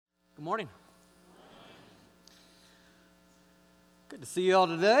Good morning. Good to see you all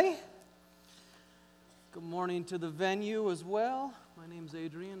today. Good morning to the venue as well. My name's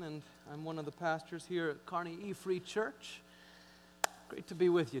Adrian, and I'm one of the pastors here at Kearney E Free Church. Great to be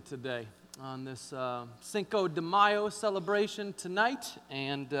with you today on this Cinco de Mayo celebration tonight,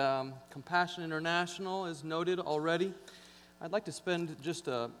 and Compassion International is noted already. I'd like to spend just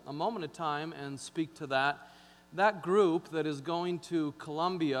a moment of time and speak to that. That group that is going to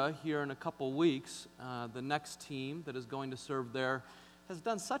Colombia here in a couple weeks, the next team that is going to serve there, has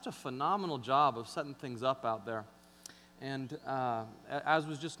done such a phenomenal job of setting things up out there. And as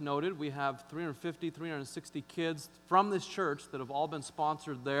was just noted, we have 350, 360 kids from this church that have all been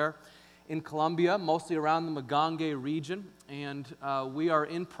sponsored there in Colombia, mostly around the Magangue region. And we are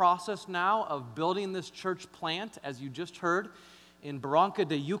in process now of building this church plant, as you just heard, in Barranca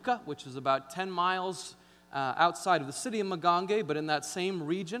de Yuca, which is about 10 miles outside of the city of Magangue, but in that same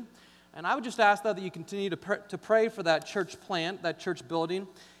region. And I would just ask that you continue to pray for that church plant, that church building.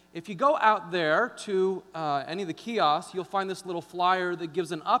 If you go out there to any of the kiosks, you'll find this little flyer that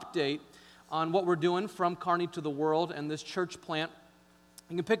gives an update on what we're doing from Kearney to the world and this church plant.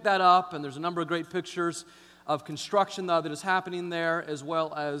 You can pick that up, and there's a number of great pictures of construction that is happening there, as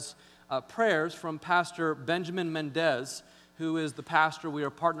well as prayers from Pastor Benjamin Mendez, who is the pastor we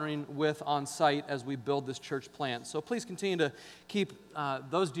are partnering with on site as we build this church plant. So please continue to keep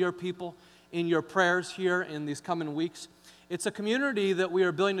those dear people in your prayers here in these coming weeks. It's a community that we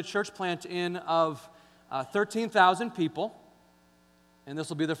are building a church plant in of 13,000 people, and this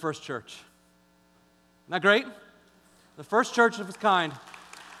will be the first church. Isn't that great? The first church of its kind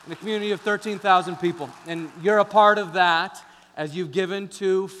in a community of 13,000 people. And you're a part of that as you've given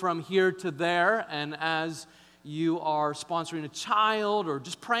to from here to there, and as you are sponsoring a child or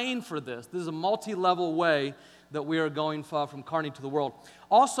just praying for this. This is a multi-level way that we are going from Kearney to the world.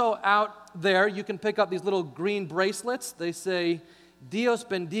 Also out there, you can pick up these little green bracelets. They say, Dios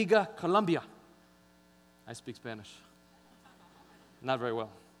bendiga Colombia. I speak Spanish. Not very well.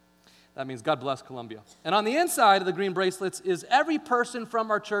 That means God bless Colombia. And on the inside of the green bracelets is every person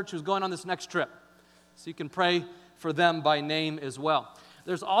from our church who's going on this next trip. So you can pray for them by name as well.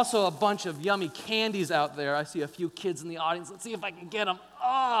 There's also a bunch of yummy candies out there. I see a few kids in the audience. Let's see if I can get them.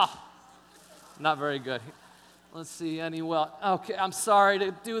 Not very good. Let's see, okay, I'm sorry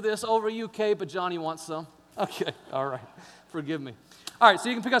to do this over UK, but Johnny wants some. Okay, all right, forgive me. All right, so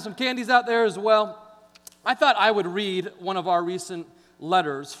you can pick up some candies out there as well. I thought I would read one of our recent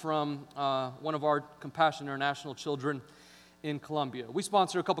letters from one of our Compassion International children in Colombia. We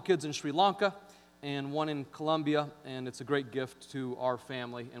sponsor a couple kids in Sri Lanka and one in Colombia, and it's a great gift to our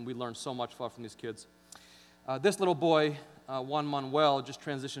family, and we learn so much from these kids. This little boy, Juan Manuel, just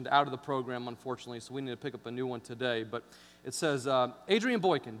transitioned out of the program, unfortunately, so we need to pick up a new one today. But it says, Adrian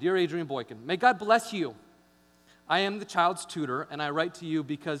Boykin, dear Adrian Boykin, may God bless you. I am the child's tutor, and I write to you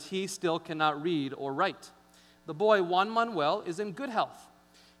because he still cannot read or write. The boy, Juan Manuel, is in good health.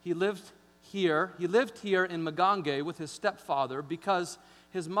 He lived here in Magangue with his stepfather because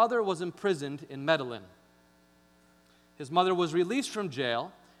his mother was imprisoned in Medellin. His mother was released from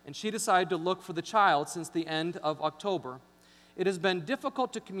jail, and she decided to look for the child since the end of October. It has been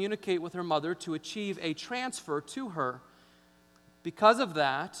difficult to communicate with her mother to achieve a transfer to her. Because of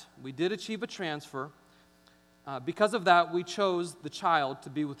that, we did achieve a transfer. Because of that, we chose the child to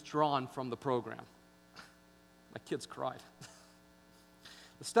be withdrawn from the program. My kids cried.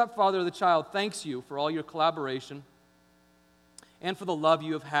 The stepfather of the child thanks you for all your collaboration and for the love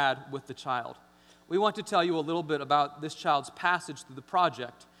you have had with the child. We want to tell you a little bit about this child's passage through the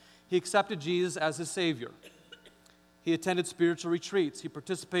project. He accepted Jesus as his Savior. He attended spiritual retreats. He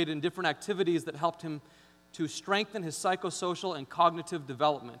participated in different activities that helped him to strengthen his psychosocial and cognitive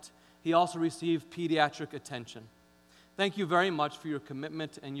development. He also received pediatric attention. Thank you very much for your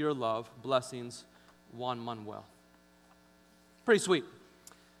commitment and your love. Blessings, Juan Manuel. Pretty sweet.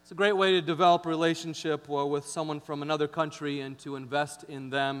 It's a great way to develop a relationship with someone from another country and to invest in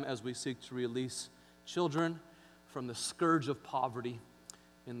them as we seek to release children from the scourge of poverty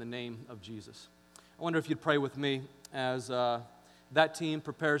in the name of Jesus. I wonder if you'd pray with me as that team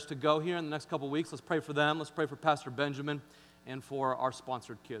prepares to go here in the next couple weeks. Let's pray for them. Let's pray for Pastor Benjamin and for our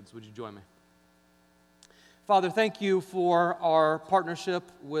sponsored kids. Would you join me? Father, thank you for our partnership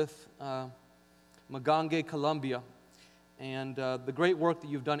with Magangue, Colombia, and the great work that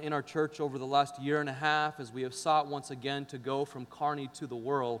you've done in our church over the last year and a half as we have sought once again to go from Kearney to the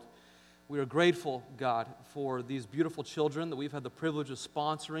world. We are grateful, God, for these beautiful children that we've had the privilege of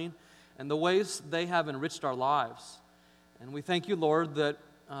sponsoring and the ways they have enriched our lives. And we thank you, Lord, that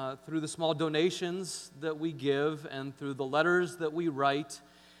through the small donations that we give and through the letters that we write,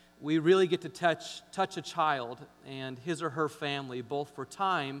 we really get to touch a child and his or her family, both for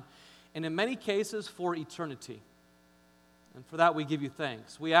time and in many cases for eternity. And for that we give you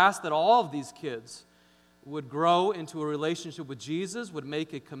thanks. We ask that all of these kids would grow into a relationship with Jesus, would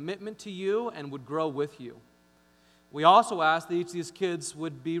make a commitment to you, and would grow with you. We also ask that each of these kids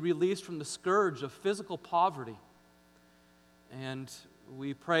would be released from the scourge of physical poverty. And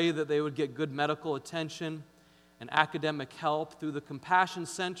we pray that they would get good medical attention and academic help through the Compassion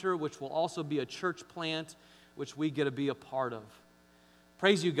Center, which will also be a church plant, which we get to be a part of.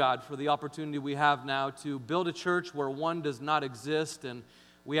 Praise you, God, for the opportunity we have now to build a church where one does not exist, and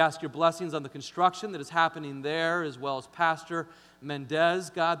we ask your blessings on the construction that is happening there, as well as Pastor Mendez,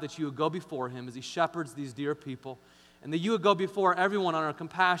 God, that you would go before him as he shepherds these dear people, and that you would go before everyone on our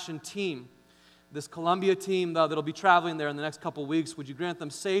Compassion team, this Columbia team that will be traveling there in the next couple weeks. Would you grant them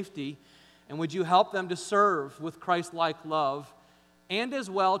safety, and would you help them to serve with Christ-like love, and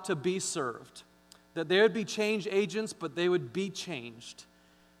as well to be served, that they would be change agents, but they would be changed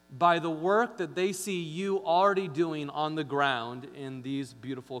by the work that they see you already doing on the ground in these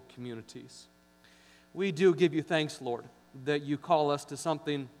beautiful communities. We do give you thanks, Lord, that you call us to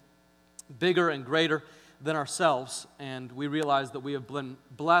something bigger and greater than ourselves, and we realize that we have been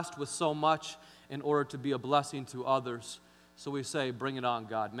blessed with so much in order to be a blessing to others. So we say, bring it on,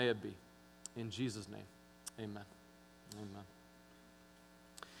 God. May it be. In Jesus' name, amen. Amen.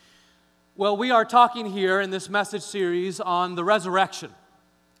 Well, we are talking here in this message series on the resurrection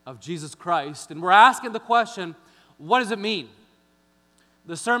of Jesus Christ, and we're asking the question, what does it mean?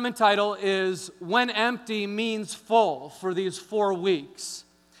 The sermon title is When Empty Means Full for these 4 weeks.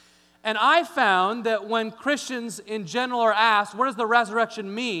 And I found that when Christians in general are asked, what does the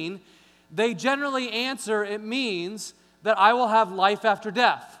resurrection mean? They generally answer, it means that I will have life after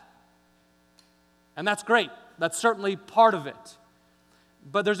death. And that's great. That's certainly part of it.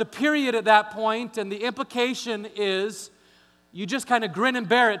 But there's a period at that point, and the implication is you just kind of grin and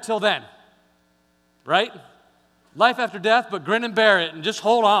bear it till then, right? Life after death, but grin and bear it and just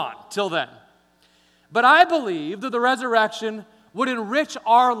hold on till then. But I believe that the resurrection would enrich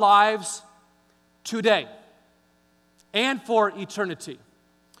our lives today and for eternity.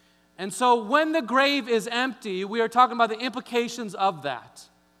 And so when the grave is empty, we are talking about the implications of that.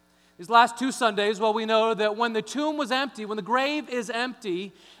 These last 2 Sundays, well, we know that when the tomb was empty, when the grave is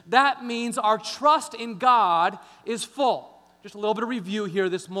empty, that means our trust in God is full. Just a little bit of review here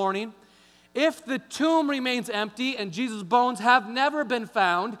this morning. If the tomb remains empty and Jesus' bones have never been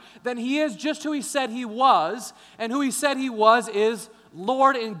found, then he is just who he said he was, and who he said he was is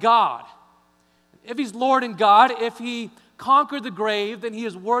Lord and God. If he's Lord and God, if he conquered the grave, then he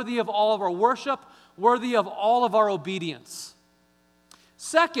is worthy of all of our worship, worthy of all of our obedience.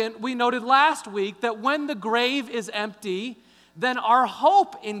 Second, we noted last week that when the grave is empty, then our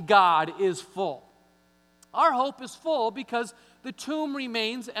hope in God is full. Our hope is full because the tomb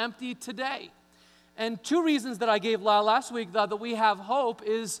remains empty today. And 2 reasons that I gave last week that we have hope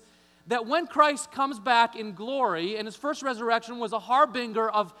is that when Christ comes back in glory, and his first resurrection was a harbinger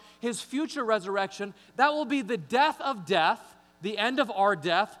of his future resurrection, that will be the death of death, the end of our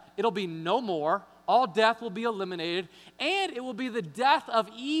death. It'll be no more. All death will be eliminated, and it will be the death of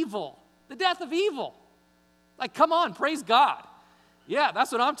evil. The death of evil. Like, come on, praise God. Yeah,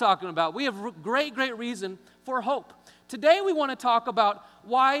 that's what I'm talking about. We have great reason for hope. Today we want to talk about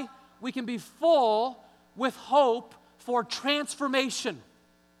why we can be full with hope for transformation.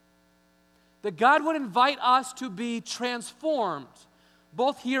 That God would invite us to be transformed,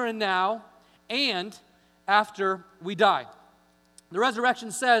 both here and now and after we die. The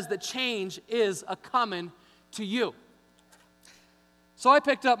resurrection says that change is a coming to you. So I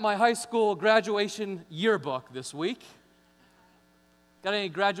picked up my high school graduation yearbook this week. Got any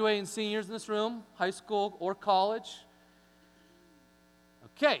graduating seniors in this room? High school or college?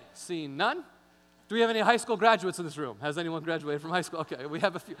 Okay, seeing none. Do we have any high school graduates in this room? Has anyone graduated from high school? Okay, we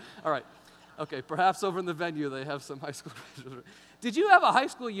have a few. All right. Okay, perhaps over in the venue they have some high school graduates. Did you have a high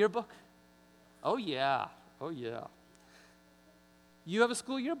school yearbook? Oh, yeah. Oh, yeah. You have a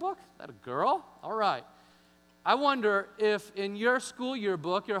school yearbook? Is that a girl? All right. I wonder if in your school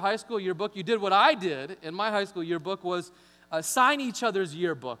yearbook, your high school yearbook, you did what I did in my high school yearbook was sign each other's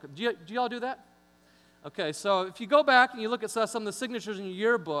yearbook. Do you all do that? Okay, so if you go back and you look at some of the signatures in your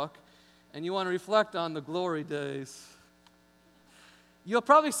yearbook and you want to reflect on the glory days, you'll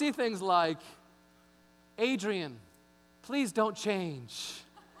probably see things like, Adrian, please don't change.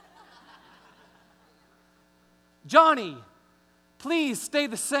 Johnny, please stay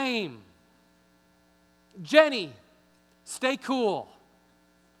the same. Jenny, stay cool.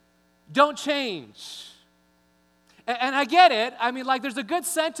 Don't change. And I get it. I mean, like, there's a good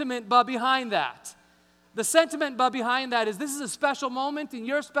sentiment behind that. The sentiment behind that is this is a special moment, and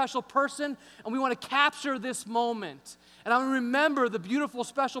you're a special person, and we want to capture this moment. And I want to remember the beautiful,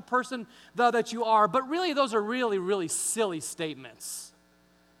 special person that you are. But really, those are really, really silly statements.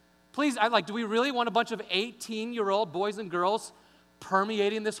 Please, do we really want a bunch of 18-year-old boys and girls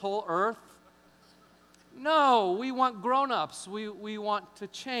permeating this whole earth? No, we want grown-ups. We want to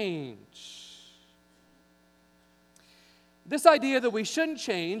change. This idea that we shouldn't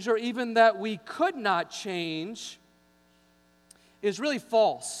change, or even that we could not change, is really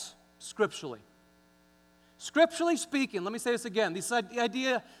false scripturally. Scripturally speaking, let me say this again, the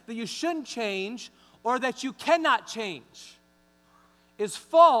idea that you shouldn't change or that you cannot change is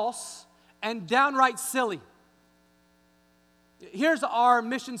false and downright silly. Here's our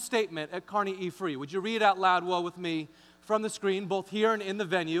mission statement at Kearney E. Free. Would you read it out loud with me from the screen, both here and in the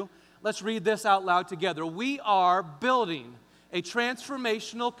venue? Let's read this out loud together. We are building a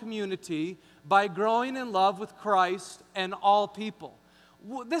transformational community by growing in love with Christ and all people.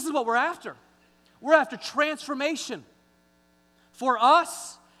 This is what we're after. We're after transformation for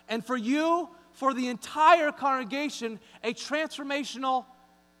us and for you, for the entire congregation, a transformational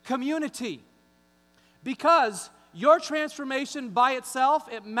community. Because your transformation by itself,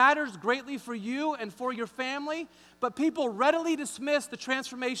 it matters greatly for you and for your family, but people readily dismiss the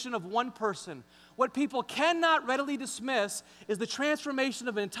transformation of one person. What people cannot readily dismiss is the transformation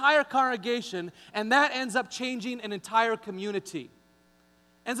of an entire congregation, and that ends up changing an entire community.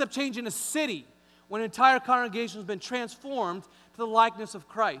 Ends up changing a city when an entire congregation has been transformed to the likeness of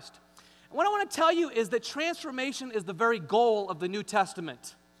Christ. And what I want to tell you is that transformation is the very goal of the New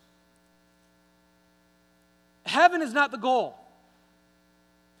Testament. Heaven is not the goal.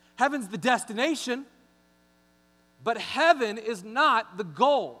 Heaven's the destination, but heaven is not the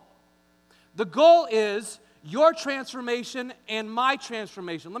goal. The goal is your transformation and my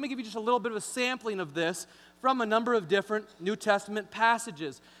transformation. Let me give you just a little bit of a sampling of this from a number of different New Testament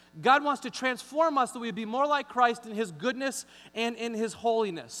passages. God wants to transform us that we be more like Christ in His goodness and in His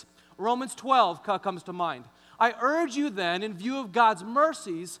holiness. Romans 12 comes to mind. I urge you then, in view of God's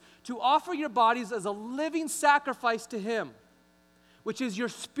mercies, to offer your bodies as a living sacrifice to Him, which is your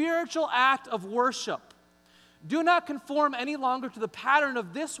spiritual act of worship. Do not conform any longer to the pattern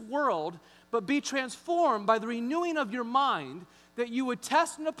of this world, but be transformed by the renewing of your mind, that you would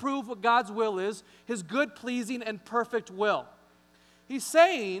test and approve what God's will is, His good, pleasing, and perfect will. He's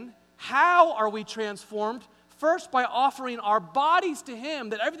saying, how are we transformed? First, by offering our bodies to Him,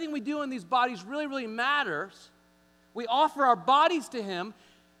 that everything we do in these bodies really, really matters. We offer our bodies to Him.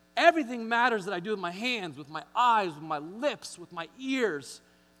 Everything matters that I do with my hands, with my eyes, with my lips, with my ears,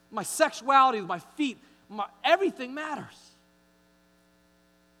 my sexuality, with my feet. Everything matters.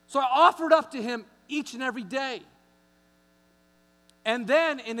 So I offer it up to Him each and every day. And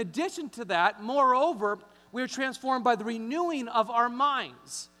then, in addition to that, moreover, we are transformed by the renewing of our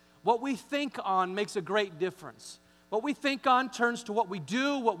minds. What we think on makes a great difference. What we think on turns to what we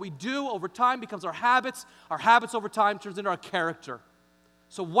do over time becomes our habits over time turns into our character.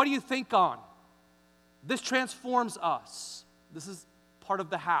 So what do you think on? This transforms us. This is part of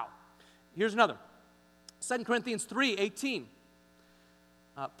the how. Here's another. 2 Corinthians 3:18.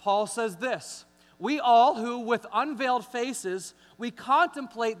 Paul says this, we all who with unveiled faces, we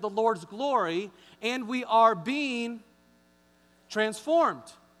contemplate the Lord's glory, and we are being transformed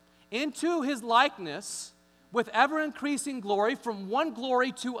into His likeness with ever-increasing glory, from one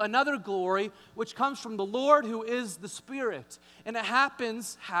glory to another glory, which comes from the Lord who is the Spirit. And it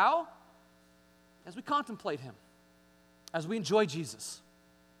happens how? As we contemplate Him, as we enjoy Jesus,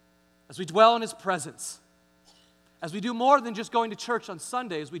 as we dwell in His presence, as we do more than just going to church on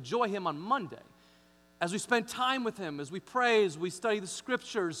Sunday, as we enjoy Him on Monday, as we spend time with Him, as we pray, as we study the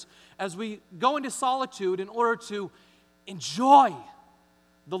Scriptures, as we go into solitude in order to enjoy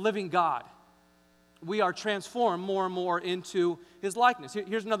the living God, we are transformed more and more into His likeness.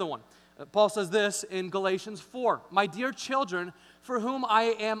 Here's another one. Paul says this in Galatians 4. My dear children, for whom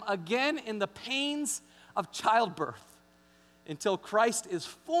I am again in the pains of childbirth, until Christ is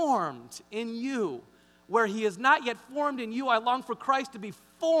formed in you. Where He is not yet formed in you, I long for Christ to be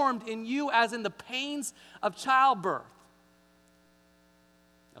formed in you as in the pains of childbirth.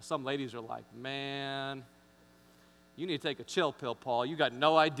 Now, some ladies are like, man, you need to take a chill pill, Paul. You got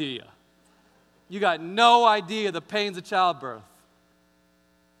no idea. You got no idea the pains of childbirth.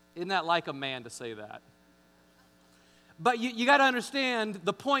 Isn't that like a man to say that? But you got to understand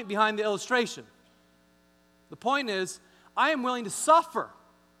the point behind the illustration. The point is, I am willing to suffer.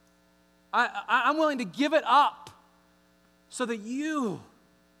 I'm willing to give it up so that you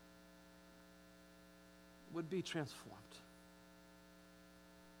would be transformed.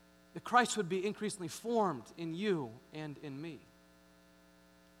 That Christ would be increasingly formed in you and in me.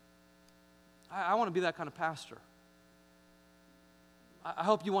 I want to be that kind of pastor. I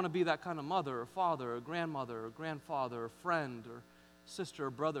hope you want to be that kind of mother or father or grandmother or grandfather or friend or sister or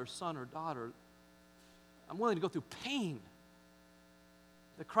brother, son or daughter. I'm willing to go through pain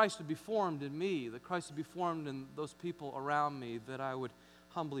that Christ would be formed in me, that Christ would be formed in those people around me, that I would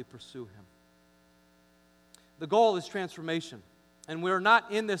humbly pursue Him. The goal is transformation. And we're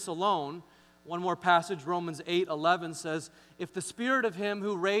not in this alone. One more passage, Romans 8:11 says, if the Spirit of Him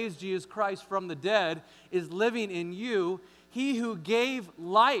who raised Jesus Christ from the dead is living in you, He who gave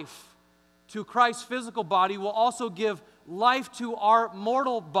life to Christ's physical body will also give life to our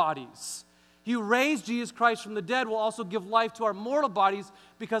mortal bodies. He who raised Jesus Christ from the dead will also give life to our mortal bodies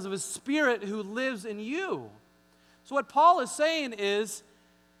because of His Spirit who lives in you. So what Paul is saying is,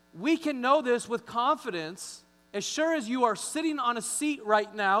 we can know this with confidence. As sure as you are sitting on a seat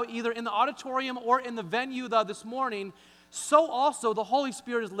right now, either in the auditorium or in the venue this morning, so also the Holy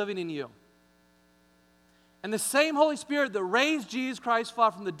Spirit is living in you. And the same Holy Spirit that raised Jesus Christ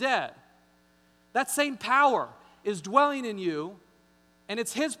from the dead, that same power is dwelling in you, and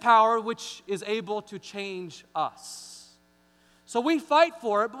it's His power which is able to change us. So we fight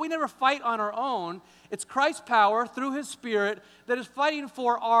for it, but we never fight on our own. It's Christ's power through His Spirit that is fighting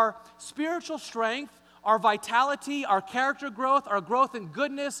for our spiritual strength, our vitality, our character growth, our growth in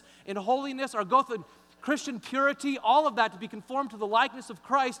goodness, in holiness, our growth in Christian purity, all of that to be conformed to the likeness of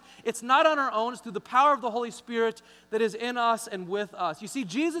Christ. It's not on our own. It's through the power of the Holy Spirit that is in us and with us. You see,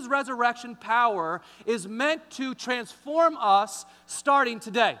 Jesus' resurrection power is meant to transform us starting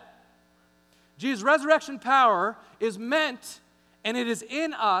today. Jesus' resurrection power is meant, and it is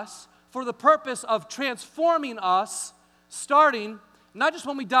in us for the purpose of transforming us starting not just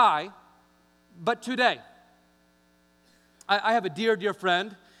when we die, but today. I have a dear, dear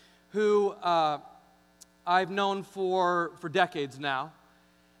friend who I've known for decades now.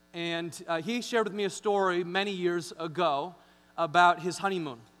 And he shared with me a story many years ago about his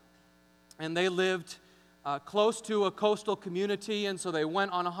honeymoon. And they lived close to a coastal community, and so they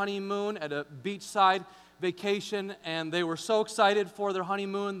went on a honeymoon at a beachside vacation, and they were so excited for their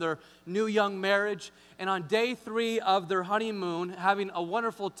honeymoon, their new young marriage. And on day 3 of their honeymoon, having a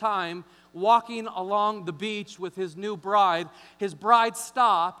wonderful time walking along the beach with his new bride, his bride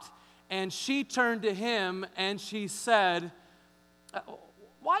stopped, and she turned to him and she said,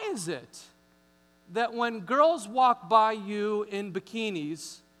 why is it that when girls walk by you in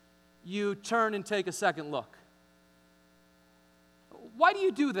bikinis, you turn and take a second look? Why do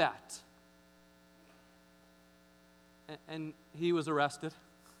you do that? And he was arrested.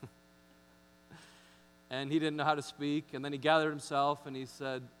 And he didn't know how to speak. And then he gathered himself and he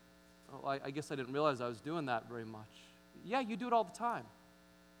said, I guess I didn't realize I was doing that very much. Yeah, you do it all the time.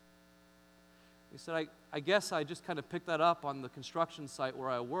 He said, I guess I just kind of picked that up on the construction site where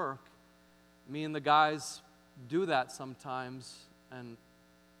I work. Me and the guys do that sometimes, and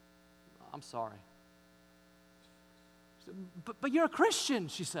I'm sorry. Said, but you're a Christian,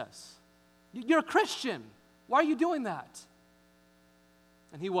 she says. You're a Christian. Why are you doing that?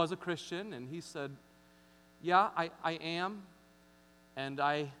 And he was a Christian, and he said, yeah, I am, and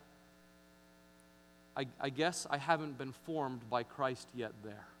I guess I haven't been formed by Christ yet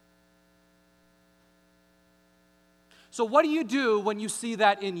there. So what do you do when you see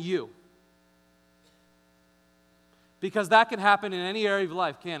that in you? Because that can happen in any area of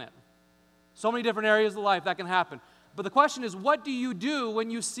life, can't it? So many different areas of life that can happen. But the question is, what do you do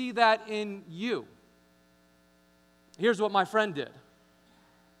when you see that in you? Here's what my friend did.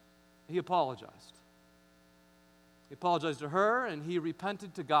 He apologized. He apologized to her, and he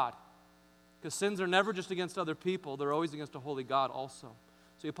repented to God. Because sins are never just against other people, they're always against a holy God also.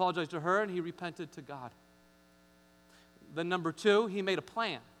 So he apologized to her, and he repented to God. Then number 2, he made a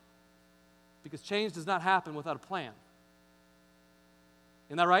plan. Because change does not happen without a plan.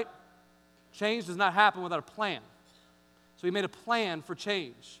 Isn't that right? Change does not happen without a plan. So he made a plan for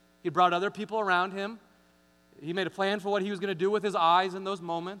change. He brought other people around him. He made a plan for what he was going to do with his eyes in those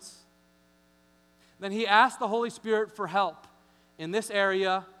moments. Then he asked the Holy Spirit for help in this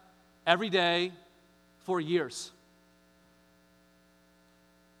area every day for years.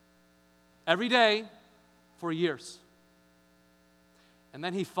 Every day for years. And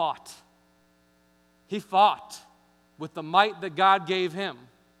then he fought. He fought with the might that God gave him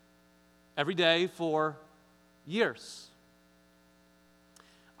every day for years.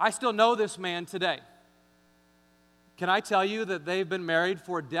 I still know this man today. Can I tell you that they've been married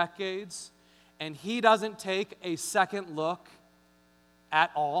for decades and he doesn't take a second look at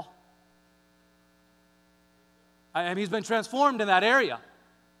all? He's been transformed in that area.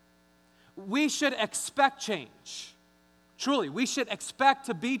 We should expect change. Truly, we should expect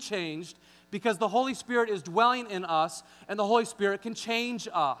to be changed because the Holy Spirit is dwelling in us and the Holy Spirit can change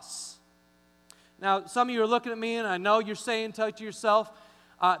us. Now, some of you are looking at me and I know you're saying to yourself,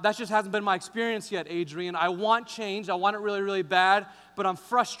 that just hasn't been my experience yet, Adrian. I want change. I want it really, really bad, but I'm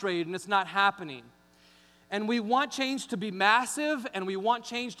frustrated and it's not happening. And we want change to be massive and we want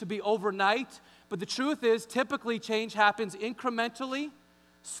change to be overnight, but the truth is typically change happens incrementally,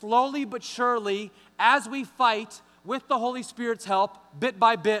 slowly but surely, as we fight with the Holy Spirit's help, bit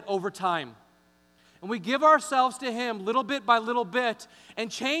by bit over time. And we give ourselves to Him little bit by little bit,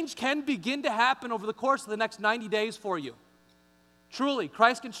 and change can begin to happen over the course of the next 90 days for you. Truly,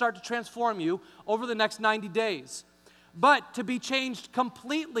 Christ can start to transform you over the next 90 days. But to be changed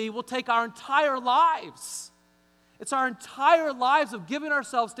completely will take our entire lives. It's our entire lives of giving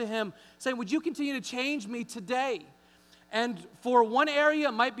ourselves to Him, saying, would you continue to change me today? And for one area,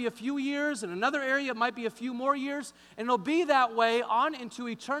 it might be a few years, and another area, it might be a few more years, and it'll be that way on into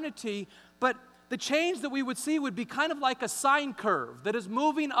eternity. But the change that we would see would be kind of like a sine curve that is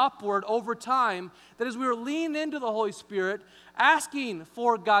moving upward over time, that as we are leaning into the Holy Spirit, asking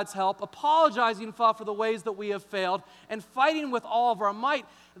for God's help, apologizing for the ways that we have failed, and fighting with all of our might.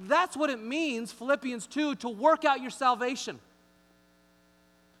 That's what it means, Philippians 2, to work out your salvation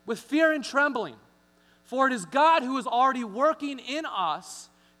with fear and trembling. For it is God who is already working in us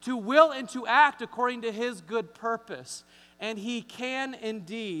to will and to act according to His good purpose. And He can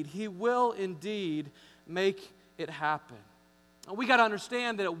indeed, He will indeed make it happen. And we got to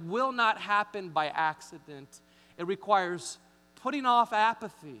understand that it will not happen by accident. It requires putting off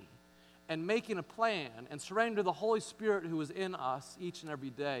apathy and making a plan and surrendering to the Holy Spirit who is in us each and every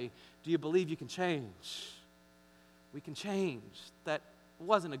day. Do you believe you can change? We can change. That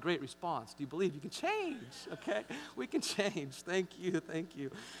wasn't a great response. Do you believe you can change? Okay? We can change. Thank you, thank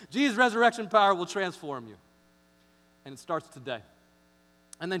you. Jesus' resurrection power will transform you. And it starts today.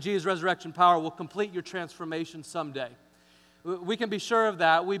 And then Jesus' resurrection power will complete your transformation someday. We can be sure of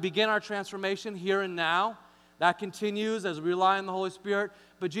that. We begin our transformation here and now. That continues as we rely on the Holy Spirit.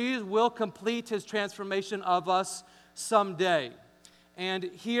 But Jesus will complete His transformation of us someday. And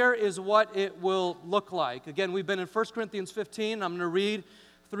here is what it will look like. Again, we've been in 1 Corinthians 15. I'm going to read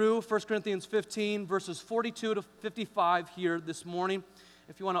through 1 Corinthians 15, verses 42 to 55 here this morning.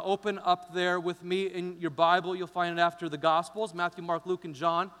 If you want to open up there with me in your Bible, you'll find it after the Gospels, Matthew, Mark, Luke, and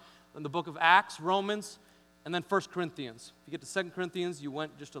John, then the book of Acts, Romans, and then 1 Corinthians. If you get to 2 Corinthians, you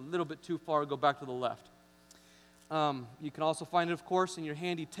went just a little bit too far. Go back to the left. You can also find it, of course, in your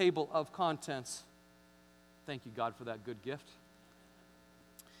handy table of contents. Thank you, God, for that good gift.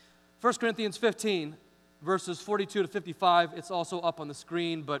 1 Corinthians 15, verses 42 to 55. It's also up on the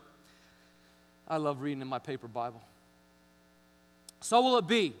screen, but I love reading in my paper Bible. So will it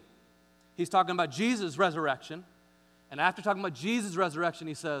be. He's talking about Jesus' resurrection. And after talking about Jesus' resurrection,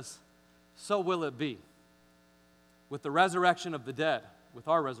 he says, so will it be with the resurrection of the dead, with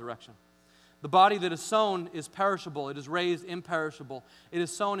our resurrection. The body that is sown is perishable. It is raised imperishable. It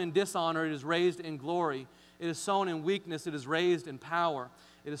is sown in dishonor. It is raised in glory. It is sown in weakness. It is raised in power.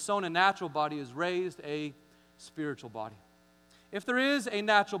 It is sown a natural body. It is raised a spiritual body. If there is a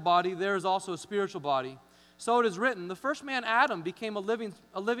natural body, there is also a spiritual body. So it is written, the first man, Adam, became a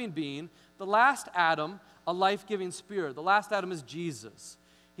living being. The last Adam, a life-giving spirit. The last Adam is Jesus.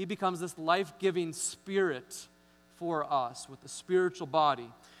 He becomes this life-giving spirit for us with the spiritual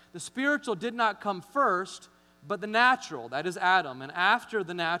body. The spiritual did not come first, but the natural, that is Adam. And after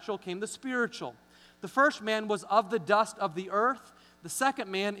the natural came the spiritual. The first man was of the dust of the earth. The second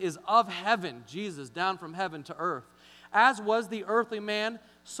man is of heaven, Jesus, down from heaven to earth. As was the earthly man,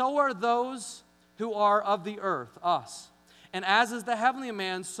 so are those who are of the earth, us. And as is the heavenly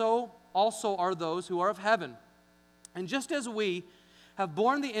man, so also are those who are of heaven. And just as we have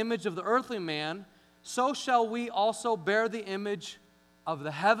borne the image of the earthly man, so shall we also bear the image of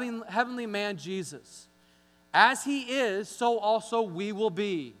the heavenly man, Jesus. As he is, so also we will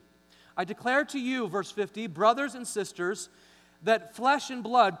be. I declare to you, verse 50, brothers and sisters, that flesh and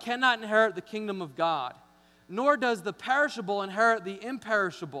blood cannot inherit the kingdom of God, nor does the perishable inherit the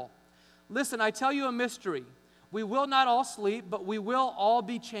imperishable. Listen, I tell you a mystery. We will not all sleep, but we will all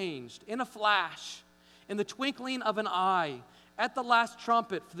be changed in a flash, in the twinkling of an eye, at the last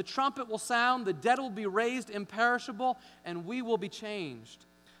trumpet. For the trumpet will sound, the dead will be raised imperishable, and we will be changed.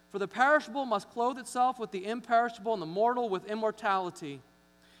 For the perishable must clothe itself with the imperishable, and the mortal with immortality.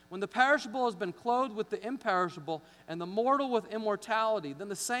 When the perishable has been clothed with the imperishable, and the mortal with immortality, then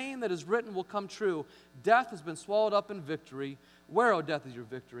the saying that is written will come true. Death has been swallowed up in victory. Where, O death, is your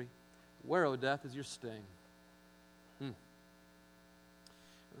victory? Where, O death, is your sting?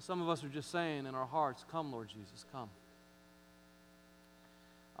 some of us are just saying in our hearts, come, Lord Jesus, come.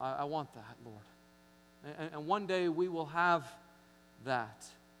 I want that, Lord. And one day we will have that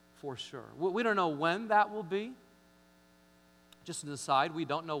for sure. We don't know when that will be. Just an aside, we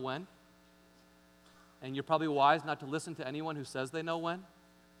don't know when. And you're probably wise not to listen to anyone who says they know when.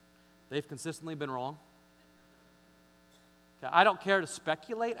 They've consistently been wrong. Okay, I don't care to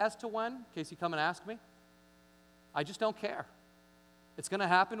speculate as to when, in case you come and ask me. I just don't care. It's going to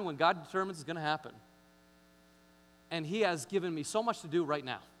happen when God determines it's going to happen. And He has given me so much to do right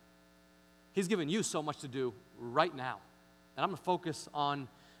now. He's given you so much to do right now. And I'm going to focus on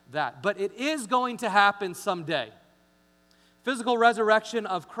that. But it is going to happen someday. Physical resurrection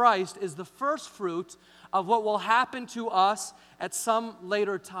of Christ is the first fruit of what will happen to us at some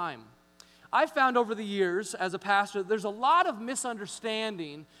later time. I found over the years as a pastor, there's a lot of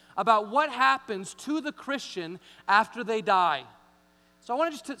misunderstanding about what happens to the Christian after they die. So I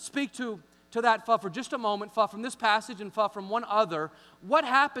want to just speak to that for just a moment, from this passage and from one other. What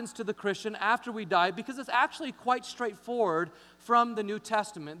happens to the Christian after we die? Because it's actually quite straightforward from the New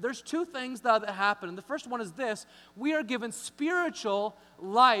Testament. There's two things that happen. And the first one is this: we are given spiritual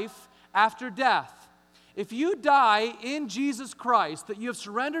life after death. If you die in Jesus Christ, that you have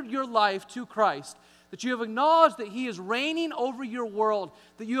surrendered your life to Christ, that you have acknowledged that He is reigning over your world,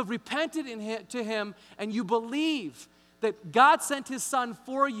 that you have repented to Him, and you believe that God sent His Son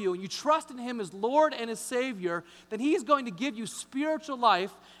for you, and you trust in Him as Lord and as Savior, then He is going to give you spiritual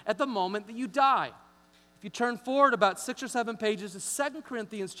life at the moment that you die. If you turn forward about 6 or 7 pages to 2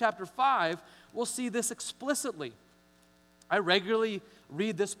 Corinthians chapter 5, we'll see this explicitly. I regularly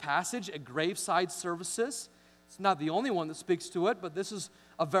read this passage at graveside services. It's not the only one that speaks to it, but this is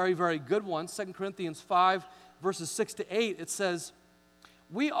a very, very good one. 2 Corinthians 5, verses 6 to 8, it says,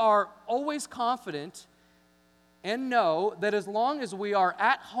 "We are always confident and know that as long as we are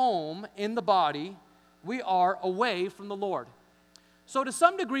at home in the body, we are away from the Lord." So to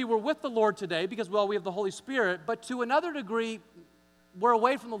some degree, we're with the Lord today because, well, we have the Holy Spirit, but to another degree, we're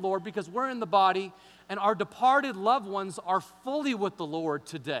away from the Lord because we're in the body and our departed loved ones are fully with the Lord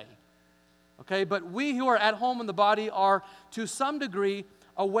today. Okay, but we who are at home in the body are to some degree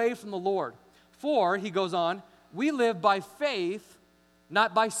away from the Lord. For, he goes on, we live by faith,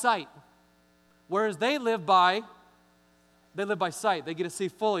 not by sight. Whereas they live by sight. They get to see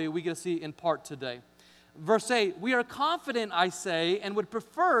fully, we get to see in part today. Verse 8, we are confident, I say, and would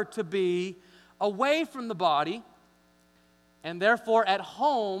prefer to be away from the body and therefore at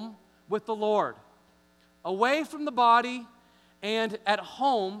home with the Lord. Away from the body and at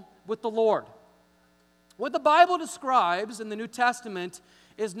home with the Lord. What the Bible describes in the New Testament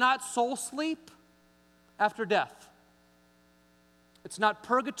is not soul sleep after death. It's not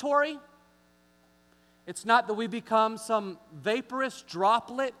purgatory. It's not that we become some vaporous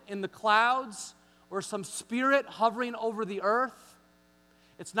droplet in the clouds or some spirit hovering over the earth.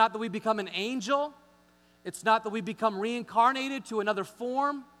 It's not that we become an angel. It's not that we become reincarnated to another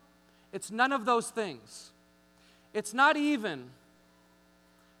form. It's none of those things. It's not even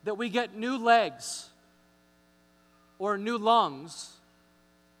that we get new legs or new lungs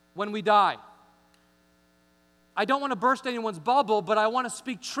when we die. I don't want to burst anyone's bubble, but I want to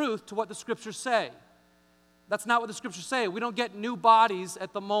speak truth to what the Scriptures say. That's not what the Scriptures say. We don't get new bodies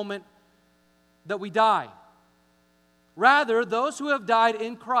at the moment that we die. Rather, those who have died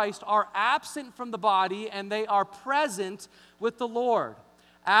in Christ are absent from the body and they are present with the Lord.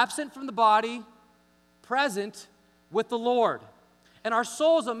 Absent from the body, present with the Lord. And our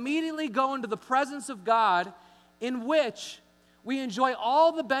souls immediately go into the presence of God, in which we enjoy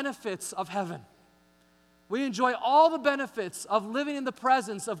all the benefits of heaven. We enjoy all the benefits of living in the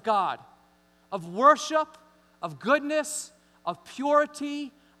presence of God, of worship, of goodness, of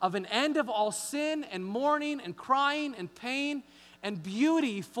purity, of an end of all sin and mourning and crying and pain and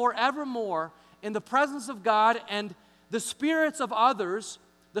beauty forevermore in the presence of God, and the spirits of others,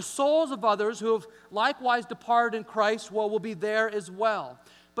 the souls of others who have likewise departed in Christ will be there as well.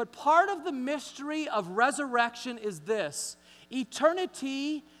 But part of the mystery of resurrection is this: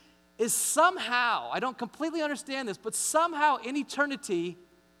 eternity is somehow, I don't completely understand this, but somehow in eternity,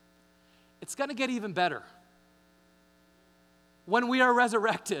 it's going to get even better. When we are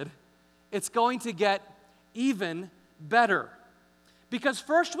resurrected, it's going to get even better. Because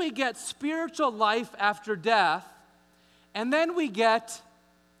first we get spiritual life after death, and then we get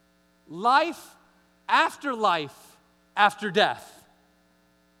life after death.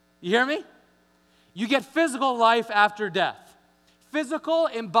 You hear me? You get physical life after death. Physical,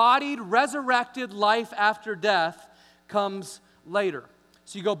 embodied, resurrected life after death comes later.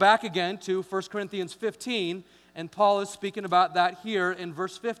 So you go back again to 1 Corinthians 15, And Paul is speaking about that here in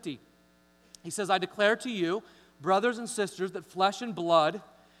verse 50. He says, I declare to you, brothers and sisters, that flesh and blood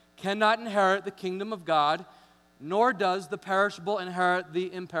cannot inherit the kingdom of God, nor does the perishable inherit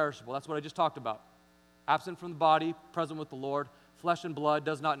the imperishable. That's what I just talked about. Absent from the body, present with the Lord. Flesh and blood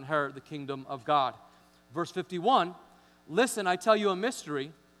does not inherit the kingdom of God. Verse 51, listen, I tell you a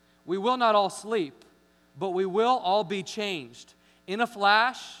mystery. We will not all sleep, but we will all be changed. In a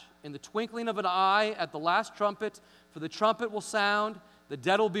flash, in the twinkling of an eye, at the last trumpet, for the trumpet will sound, the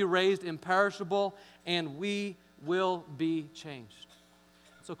dead will be raised imperishable, and we will be changed.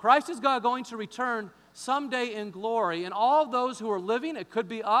 So Christ is going to return someday in glory, and all of those who are living, it could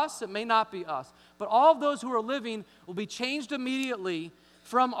be us, it may not be us, but all of those who are living will be changed immediately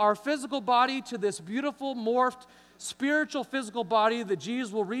from our physical body to this beautiful, morphed, spiritual physical body that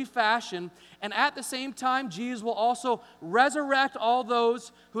Jesus will refashion. And at the same time, Jesus will also resurrect all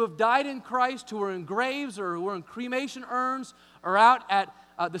those who have died in Christ, who are in graves or who are in cremation urns or out at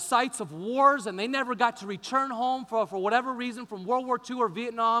the sites of wars, and they never got to return home for whatever reason, from World War II or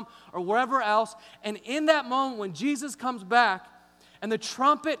Vietnam or wherever else. And in that moment when Jesus comes back and the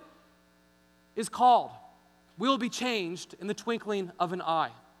trumpet is called, we will be changed in the twinkling of an eye.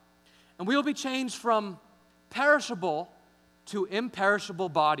 And we will be changed from perishable to imperishable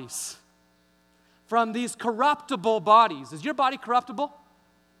bodies. From these corruptible bodies. Is your body corruptible?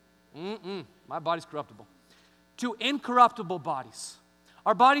 My body's corruptible. To incorruptible bodies.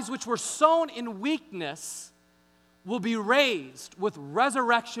 Our bodies which were sown in weakness will be raised with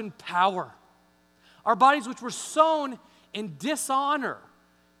resurrection power. Our bodies which were sown in dishonor.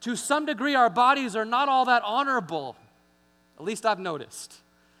 To some degree, our bodies are not all that honorable. At least I've noticed.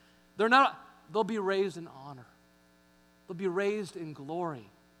 They'll be raised in honor. They'll be raised in glory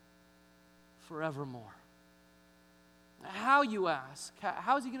forevermore. How, you ask?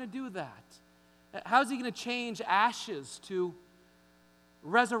 How is he going to do that? How is he going to change ashes to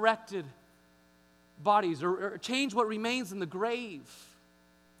resurrected bodies or change what remains in the grave?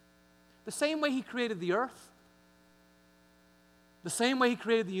 The same way he created the earth, the same way he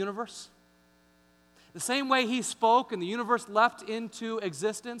created the universe, the same way he spoke and the universe leapt into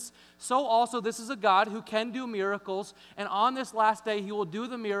existence, so also this is a God who can do miracles, and on this last day he will do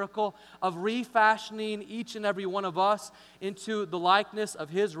the miracle of refashioning each and every one of us into the likeness of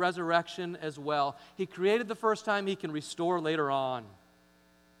his resurrection as well. He created the first time, he can restore later on.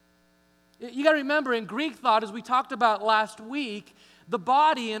 You got to remember, in Greek thought, as we talked about last week, the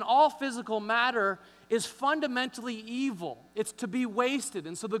body and all physical matter is fundamentally evil. It's to be wasted.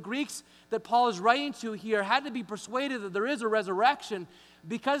 And so the Greeks that Paul is writing to here had to be persuaded that there is a resurrection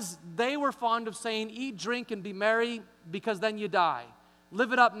because they were fond of saying, eat, drink, and be merry because then you die.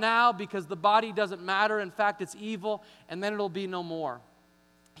 Live it up now because the body doesn't matter. In fact, it's evil, and then it'll be no more.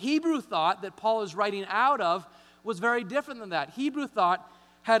 Hebrew thought that Paul is writing out of was very different than that. Hebrew thought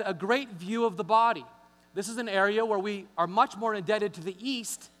had a great view of the body. This is an area where we are much more indebted to the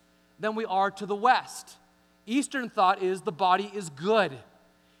East than we are to the West. Eastern thought is the body is good,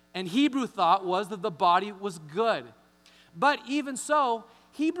 and Hebrew thought was that the body was good. But even so,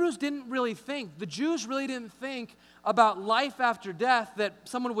 Hebrews didn't really think, the Jews really didn't think about life after death, that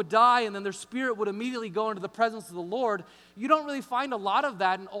someone would die and then their spirit would immediately go into the presence of the Lord. You don't really find a lot of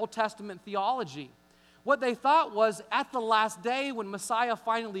that in Old Testament theology. What they thought was at the last day when Messiah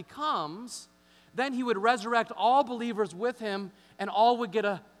finally comes, then he would resurrect all believers with him and all would get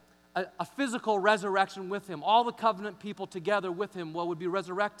a physical resurrection with him. All the covenant people together with him would be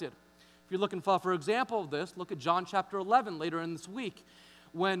resurrected. If you're looking for example of this, look at John chapter 11 later in this week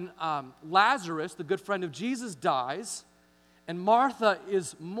when Lazarus, the good friend of Jesus, dies and Martha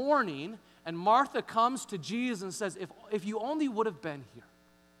is mourning, and Martha comes to Jesus and says, if you only would have been here,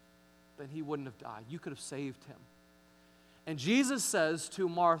 then he wouldn't have died. You could have saved him. And Jesus says to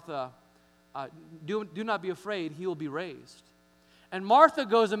Martha, do not be afraid, he will be raised. And Martha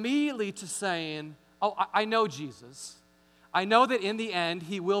goes immediately to saying, oh, I know Jesus. I know that in the end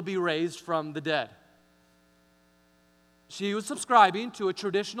he will be raised from the dead. She was subscribing to a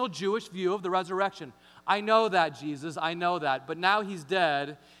traditional Jewish view of the resurrection. I know that, Jesus, I know that. But now he's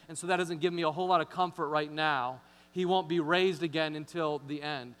dead, and so that doesn't give me a whole lot of comfort right now. He won't be raised again until the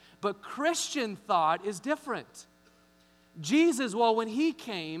end. But Christian thought is different. Jesus, well, when he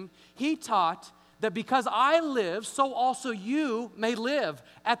came, he taught that because I live, so also you may live.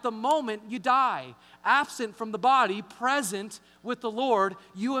 At the moment you die, absent from the body, present with the Lord,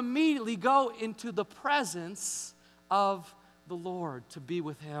 you immediately go into the presence of the Lord to be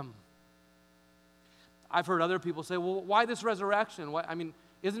with him. I've heard other people say, well, why this resurrection?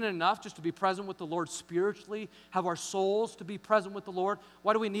 Isn't it enough just to be present with the Lord spiritually, have our souls to be present with the Lord?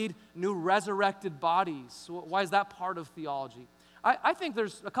 Why do we need new resurrected bodies? Why is that part of theology? I think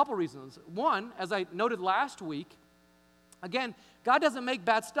there's a couple reasons. One, as I noted last week, again, God doesn't make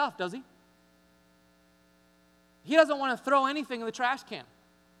bad stuff, does He? He doesn't want to throw anything in the trash can.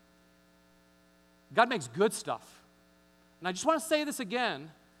 God makes good stuff. And I just want to say this again.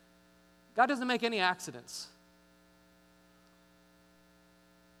 God doesn't make any accidents.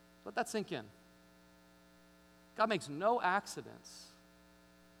 Let that sink in. God makes no accidents.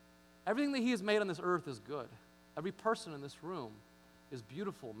 Everything that He has made on this earth is good. Every person in this room is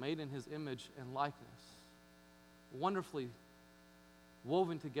beautiful, made in His image and likeness, wonderfully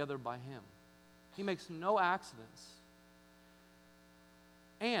woven together by Him. He makes no accidents.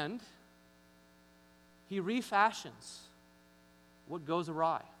 And He refashions what goes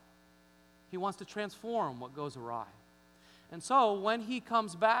awry. He wants to transform what goes awry. And so when He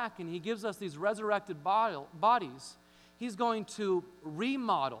comes back and He gives us these resurrected bodies, He's going to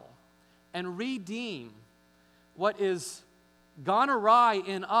remodel and redeem what is gone awry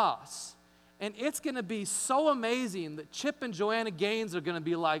in us. And it's going to be so amazing that Chip and Joanna Gaines are going to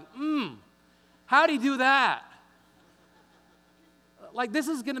be like, how'd He do that? Like, this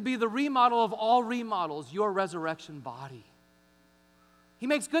is going to be the remodel of all remodels, your resurrection body. He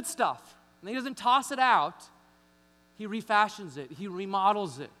makes good stuff, and He doesn't toss it out. He refashions it. He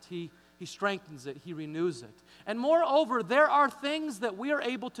remodels it. He strengthens it. He renews it. And moreover, there are things that we are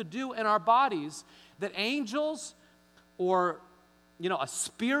able to do in our bodies that angels or, a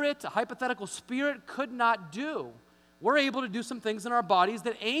spirit, a hypothetical spirit could not do. We're able to do some things in our bodies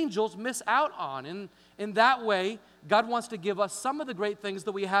that angels miss out on. And in that way, God wants to give us some of the great things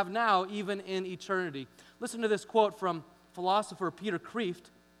that we have now, even in eternity. Listen to this quote from philosopher Peter Kreeft,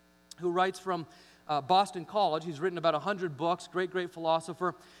 who writes from Boston College. He's written about 100 books, great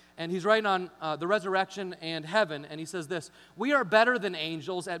philosopher. And he's writing on the resurrection and heaven. And he says this: "We are better than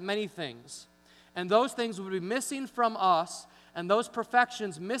angels at many things. And those things would be missing from us, and those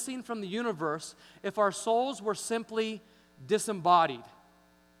perfections missing from the universe, if our souls were simply disembodied.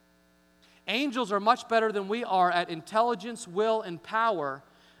 Angels are much better than we are at intelligence, will, and power,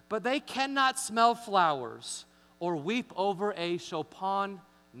 but they cannot smell flowers or weep over a Chopin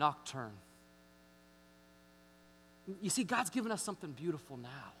nocturne." You see, God's given us something beautiful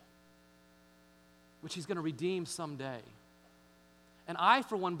now, which He's going to redeem someday. And I,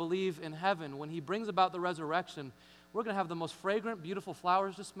 for one, believe in heaven, when He brings about the resurrection, we're going to have the most fragrant, beautiful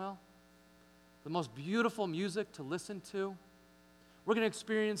flowers to smell, the most beautiful music to listen to. We're going to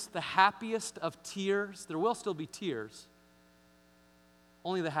experience the happiest of tears. There will still be tears,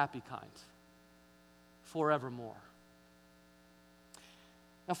 only the happy kind, forevermore.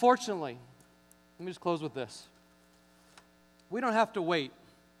 Now, fortunately, let me just close with this. We don't have to wait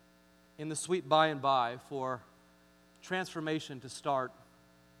in the sweet by and by for transformation to start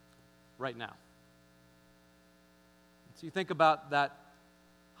right now. So you think about that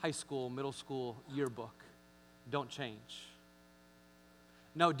high school, middle school yearbook. Don't change.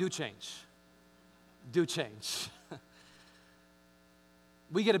 No, do change. Do change.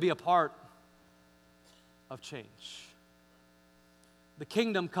 We get to be a part of change. The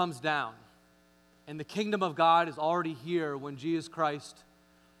kingdom comes down, and the kingdom of God is already here when Jesus Christ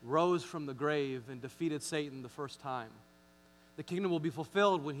rose from the grave and defeated Satan the first time. The kingdom will be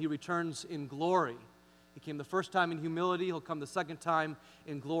fulfilled when He returns in glory. He came the first time in humility. He'll come the second time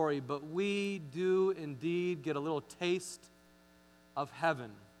in glory. But we do indeed get a little taste of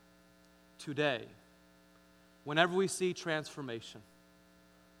heaven today whenever we see transformation,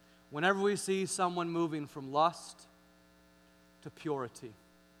 whenever we see someone moving from lust to purity,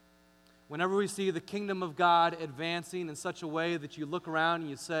 whenever we see the kingdom of God advancing in such a way that you look around and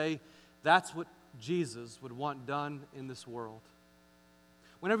you say, that's what Jesus would want done in this world.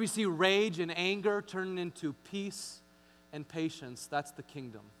 Whenever you see rage and anger turning into peace and patience, that's the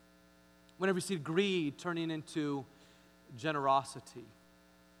kingdom. Whenever you see greed turning into generosity,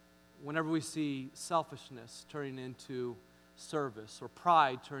 whenever we see selfishness turning into service or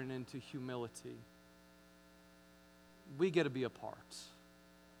pride turning into humility, we get to be a part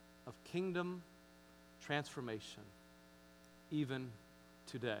of kingdom transformation, even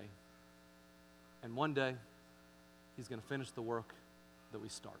today. And one day, He's going to finish the work that we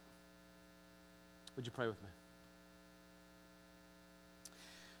start. Would you pray with me?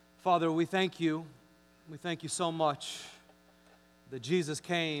 Father, we thank You. We thank You so much that Jesus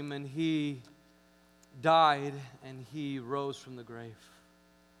came and He died and He rose from the grave.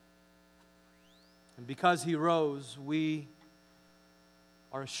 And because He rose, we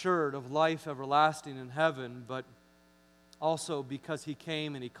are assured of life everlasting in heaven, but also because he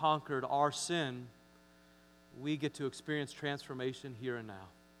came and he conquered our sin, we get to experience transformation here and now.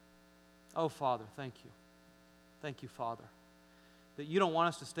 Oh, Father, thank you. Thank you, Father, that you don't want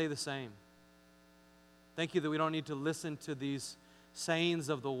us to stay the same. Thank you that we don't need to listen to these sayings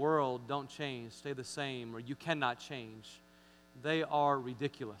of the world, don't change, stay the same, or you cannot change. They are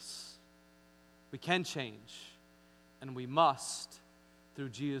ridiculous. We can change, and we must through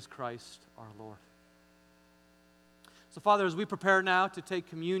Jesus Christ our Lord. So, Father, as we prepare now to take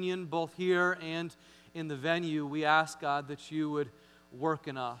communion both here and in the venue, we ask, God, that you would work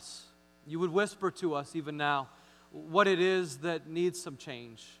in us. You would whisper to us even now what it is that needs some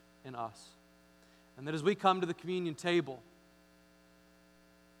change in us. And that as we come to the communion table,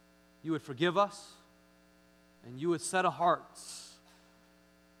 you would forgive us and you would set our hearts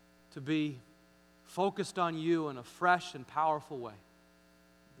to be focused on you in a fresh and powerful way.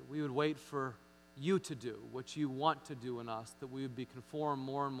 That we would wait for you to do what you want to do in us, that we would be conformed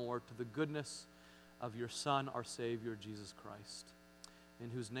more and more to the goodness of your Son, our Savior, Jesus Christ, in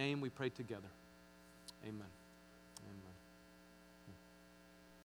whose name we pray together. Amen.